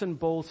nuts and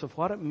bolts of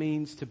what it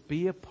means to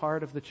be a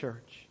part of the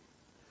church.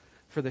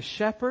 For the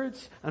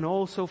shepherds and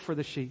also for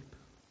the sheep.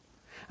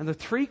 And the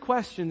 3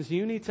 questions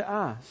you need to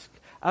ask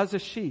as a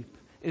sheep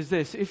is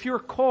this. If you're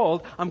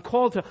called, I'm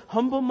called to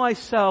humble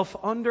myself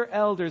under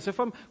elders. If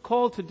I'm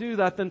called to do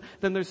that, then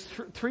there's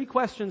 3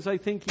 questions I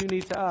think you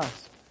need to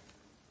ask.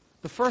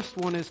 The first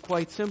one is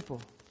quite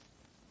simple.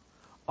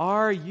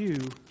 Are you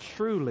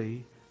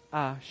truly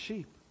a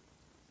sheep?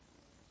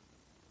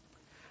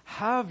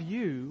 Have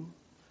you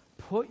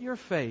put your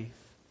faith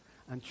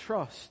and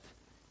trust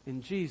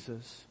in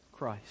Jesus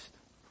Christ?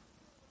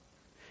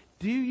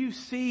 Do you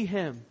see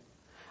Him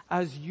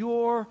as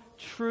your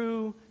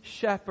true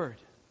shepherd?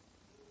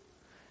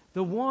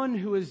 The one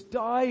who has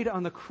died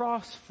on the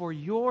cross for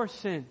your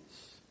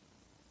sins.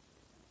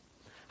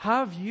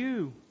 Have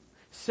you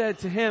said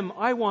to Him,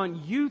 I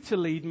want you to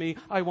lead me,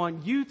 I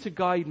want you to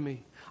guide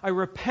me. I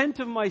repent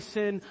of my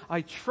sin,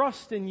 I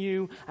trust in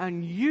you,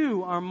 and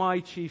you are my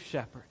chief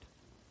shepherd.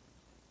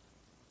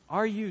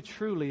 Are you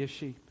truly a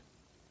sheep?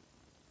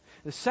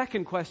 The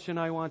second question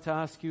I want to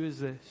ask you is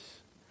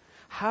this.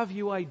 Have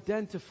you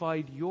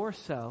identified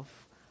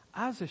yourself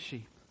as a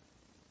sheep?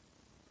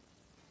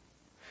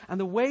 And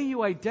the way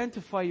you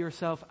identify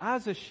yourself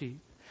as a sheep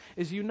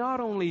is you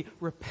not only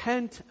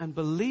repent and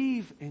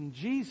believe in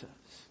Jesus,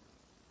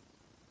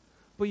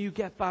 but you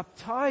get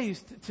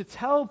baptized to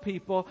tell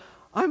people,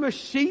 I'm a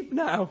sheep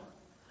now.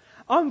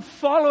 I'm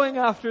following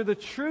after the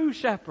true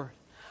shepherd.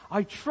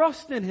 I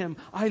trust in Him.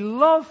 I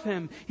love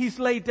Him. He's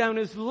laid down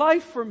His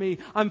life for me.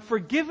 I'm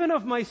forgiven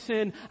of my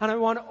sin, and I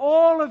want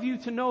all of you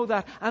to know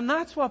that. And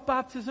that's what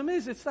baptism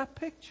is. It's that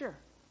picture.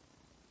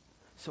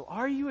 So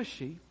are you a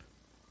sheep?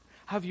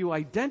 Have you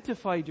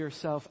identified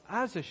yourself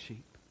as a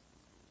sheep?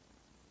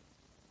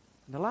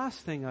 And the last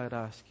thing I'd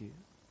ask you,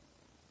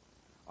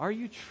 are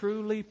you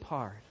truly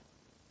part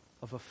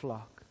of a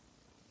flock?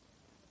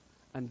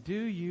 And do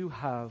you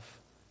have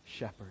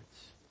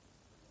shepherds?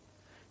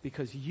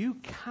 Because you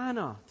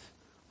cannot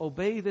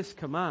obey this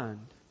command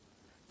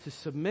to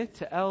submit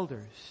to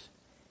elders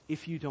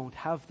if you don't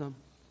have them.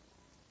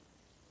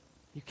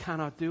 You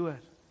cannot do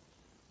it.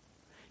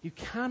 You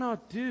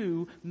cannot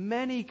do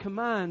many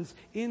commands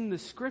in the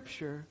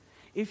Scripture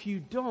if you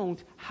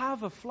don't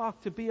have a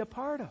flock to be a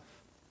part of.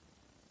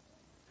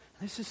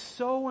 This is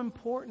so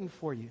important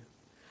for you.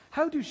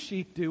 How do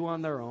sheep do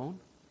on their own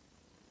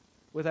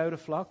without a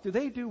flock? Do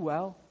they do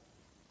well?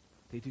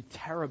 They do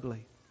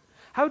terribly.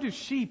 How do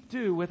sheep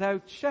do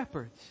without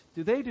shepherds?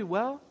 Do they do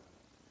well?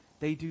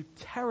 They do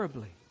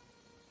terribly.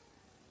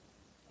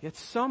 Yet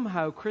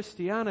somehow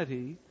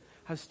Christianity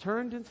has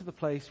turned into the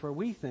place where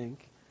we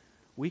think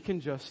we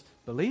can just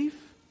believe,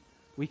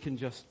 we can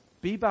just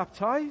be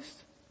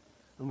baptized,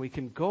 and we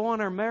can go on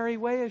our merry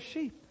way as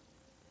sheep.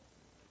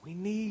 We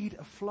need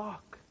a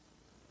flock.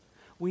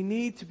 We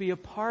need to be a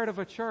part of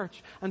a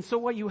church. And so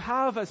what you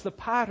have as the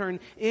pattern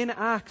in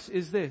Acts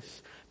is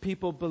this.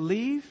 People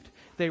believed,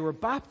 they were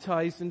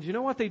baptized, and do you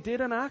know what they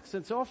did in Acts?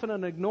 It's often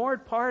an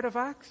ignored part of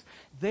Acts.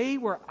 They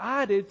were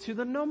added to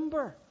the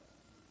number.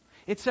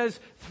 It says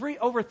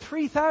over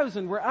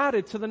 3,000 were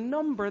added to the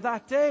number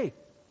that day.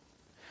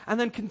 And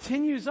then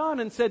continues on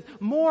and said,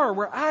 more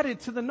were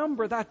added to the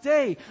number that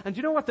day. And do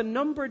you know what the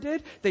number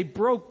did? They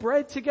broke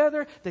bread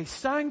together. They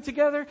sang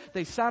together.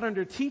 They sat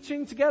under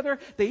teaching together.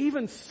 They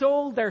even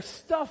sold their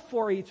stuff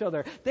for each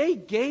other. They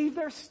gave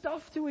their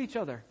stuff to each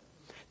other.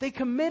 They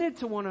committed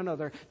to one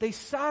another. They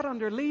sat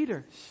under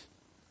leaders.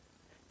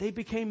 They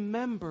became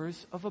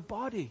members of a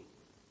body.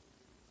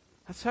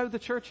 That's how the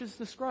church is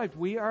described.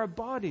 We are a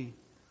body.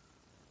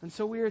 And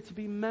so we are to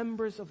be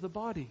members of the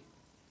body.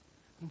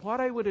 And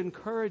what I would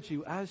encourage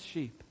you as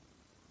sheep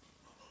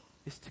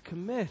is to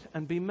commit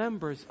and be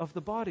members of the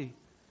body.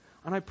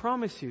 And I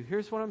promise you,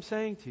 here's what I'm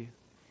saying to you.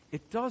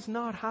 It does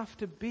not have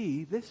to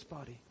be this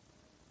body.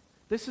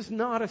 This is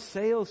not a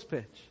sales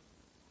pitch.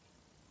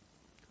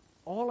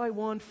 All I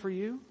want for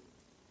you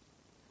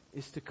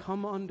is to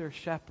come under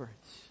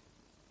shepherds,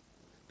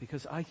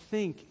 because I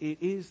think it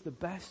is the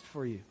best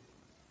for you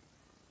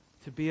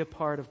to be a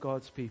part of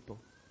God's people.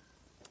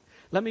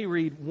 Let me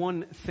read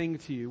one thing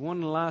to you,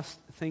 one last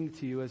thing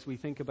to you as we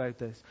think about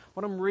this.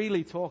 What I'm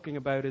really talking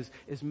about is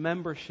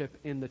membership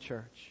in the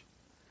church.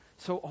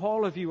 So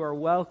all of you are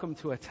welcome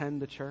to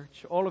attend the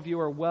church. All of you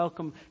are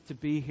welcome to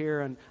be here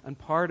and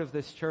part of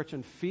this church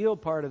and feel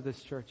part of this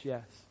church,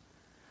 yes.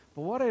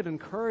 But what I'd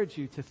encourage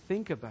you to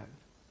think about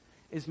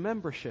is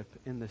membership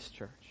in this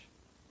church.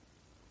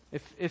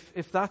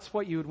 If that's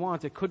what you would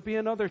want, it could be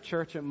another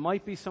church, it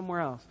might be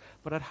somewhere else.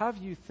 But I'd have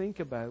you think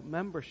about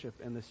membership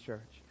in this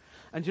church.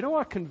 And you know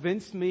what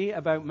convinced me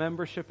about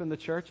membership in the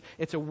church?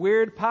 It's a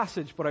weird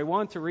passage, but I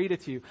want to read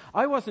it to you.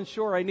 I wasn't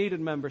sure I needed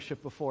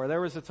membership before. There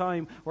was a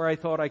time where I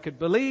thought I could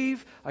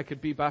believe, I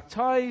could be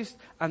baptized,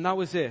 and that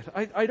was it.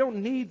 I don't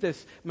need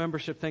this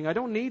membership thing. I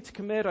don't need to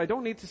commit. I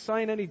don't need to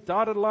sign any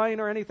dotted line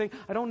or anything.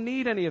 I don't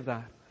need any of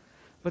that.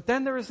 But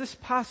then there is this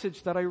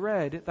passage that I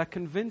read that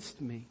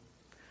convinced me.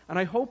 And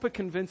I hope it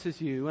convinces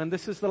you. And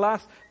this is the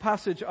last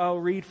passage I'll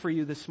read for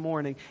you this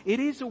morning. It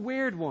is a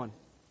weird one,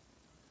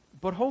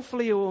 but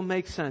hopefully it will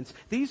make sense.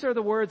 These are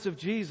the words of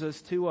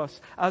Jesus to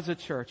us as a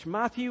church.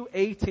 Matthew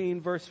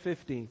 18, verse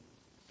 15.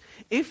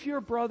 If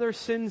your brother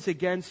sins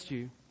against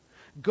you,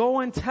 go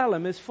and tell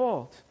him his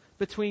fault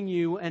between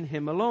you and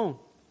him alone.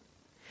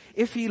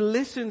 If he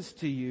listens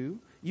to you,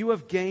 you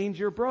have gained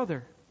your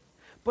brother.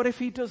 But if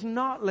he does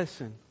not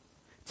listen,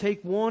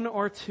 take one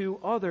or two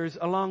others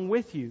along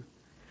with you,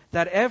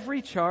 that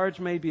every charge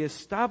may be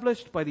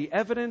established by the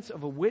evidence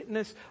of a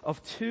witness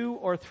of 2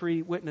 or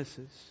 3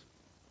 witnesses.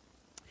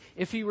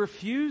 If he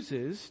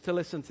refuses to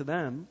listen to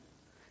them,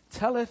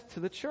 tell it to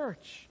the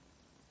church.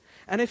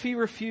 And if he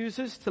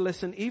refuses to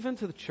listen even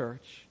to the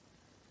church,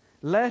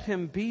 let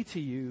him be to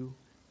you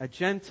a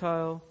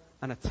Gentile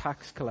and a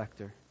tax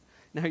collector.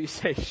 Now you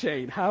say,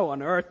 Shane, how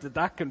on earth did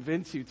that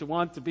convince you to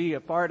want to be a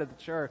part of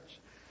the church?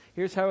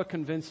 Here's how it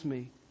convinced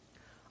me.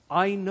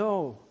 I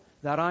know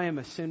that I am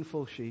a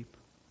sinful sheep,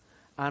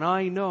 and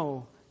I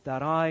know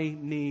that I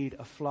need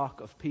a flock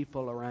of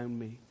people around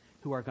me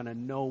who are going to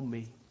know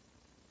me,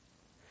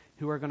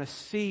 who are going to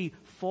see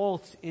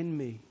faults in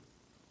me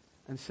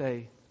and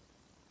say,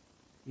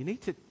 you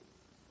need to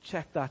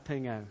check that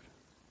thing out.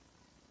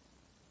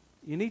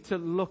 You need to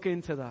look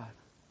into that.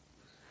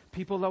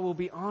 People that will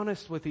be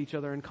honest with each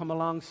other and come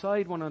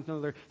alongside one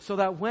another so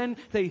that when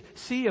they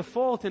see a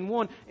fault in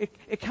one,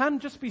 it can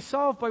just be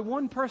solved by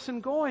one person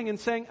going and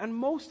saying, and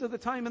most of the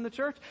time in the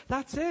church,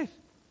 that's it.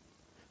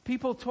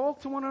 People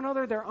talk to one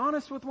another, they're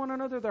honest with one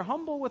another, they're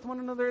humble with one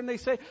another, and they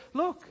say,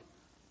 look,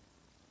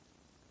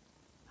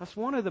 that's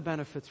one of the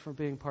benefits from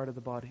being part of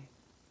the body.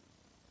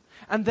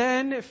 And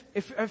then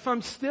if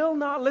I'm still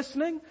not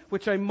listening,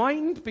 which I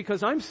mightn't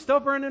because I'm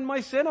stubborn in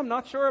my sin, I'm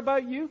not sure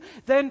about you,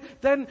 then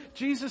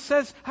Jesus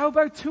says, how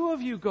about two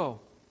of you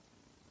go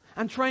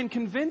and try and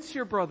convince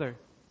your brother?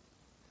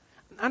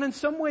 And in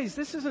some ways,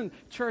 this isn't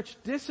church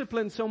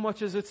discipline so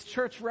much as it's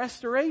church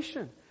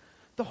restoration.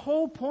 The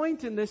whole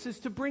point in this is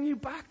to bring you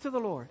back to the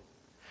Lord.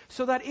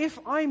 So that if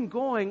I'm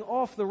going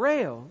off the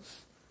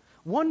rails,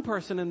 one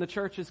person in the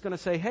church is going to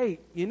say, hey,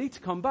 you need to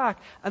come back.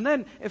 And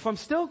then if I'm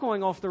still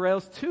going off the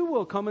rails, two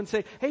will come and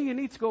say, hey, you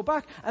need to go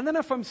back. And then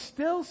if I'm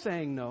still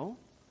saying no,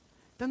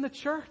 then the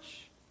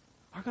church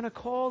are going to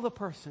call the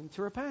person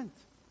to repent.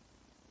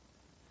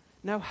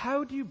 Now,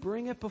 how do you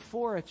bring it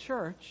before a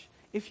church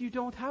if you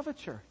don't have a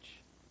church?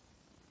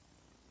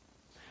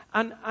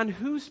 And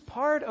who's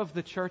part of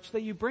the church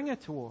that you bring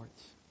it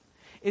towards?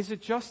 Is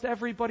it just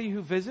everybody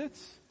who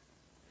visits?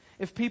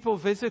 If people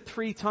visit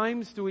 3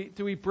 times, do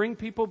we bring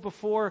people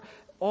before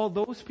all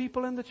those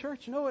people in the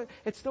church? No,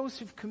 it's those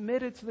who've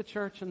committed to the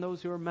church and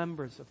those who are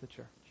members of the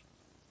church.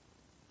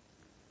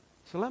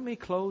 So let me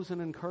close in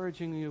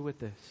encouraging you with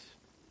this.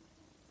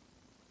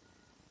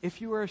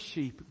 If you are a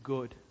sheep,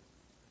 good.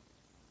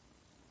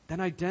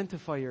 Then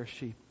identify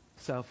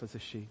yourself as a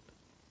sheep.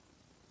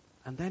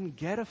 And then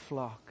get a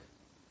flock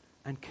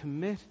and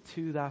commit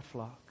to that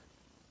flock.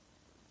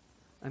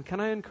 And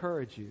can I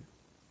encourage you,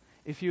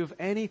 if you have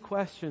any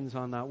questions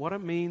on that, what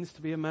it means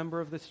to be a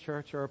member of this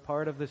church or a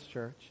part of this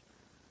church,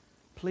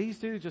 please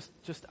do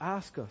just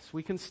ask us.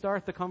 We can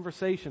start the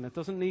conversation. It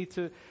doesn't need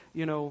to,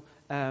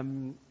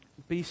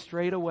 be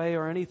straight away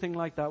or anything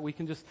like that. We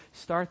can just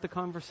start the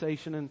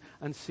conversation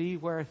and see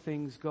where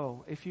things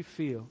go if you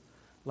feel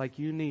like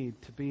you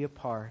need to be a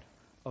part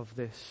of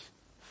this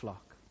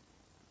flock.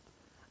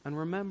 And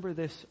remember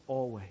this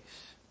always.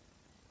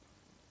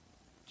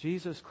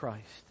 Jesus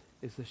Christ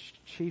is the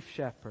chief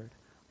shepherd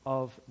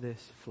of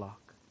this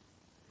flock.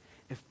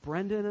 If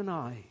Brendan and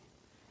I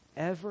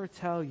ever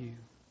tell you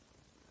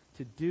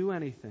to do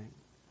anything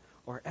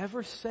or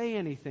ever say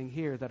anything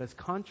here that is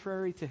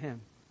contrary to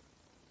him,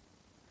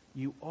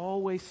 you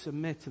always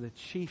submit to the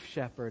chief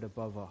shepherd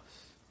above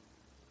us.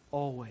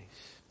 Always.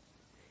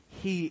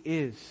 He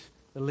is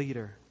the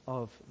leader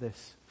of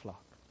this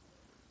flock.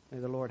 May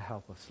the Lord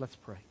help us. Let's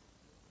pray.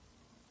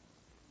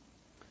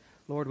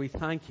 Lord, we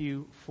thank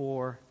you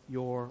for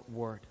your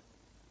word.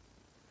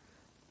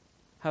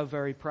 How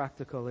very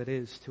practical it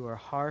is to our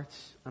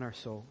hearts and our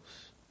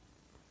souls.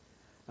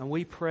 And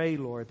we pray,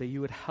 Lord, that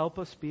you would help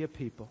us be a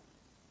people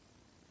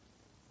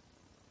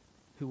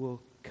who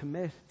will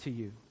commit to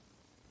you.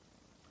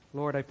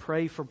 Lord, I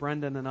pray for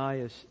Brendan and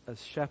I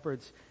as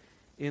shepherds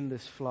in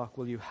this flock.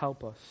 Will you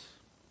help us?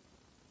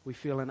 We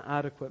feel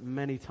inadequate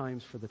many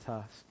times for the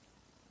task.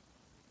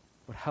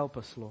 But help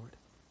us, Lord.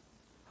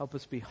 Help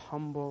us be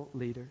humble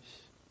leaders,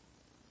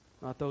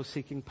 not those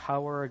seeking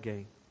power or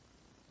gain,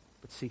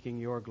 but seeking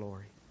your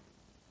glory.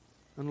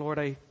 And Lord,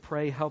 I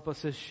pray, help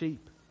us as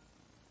sheep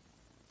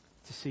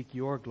to seek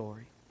your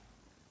glory,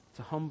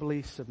 to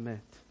humbly submit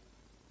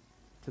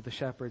to the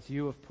shepherds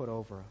you have put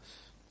over us.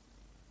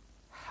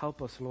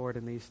 Help us, Lord,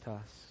 in these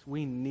tasks.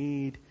 We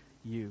need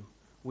you.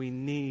 We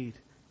need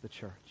the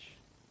church.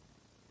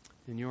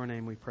 In your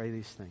name we pray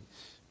these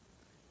things.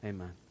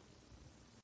 Amen.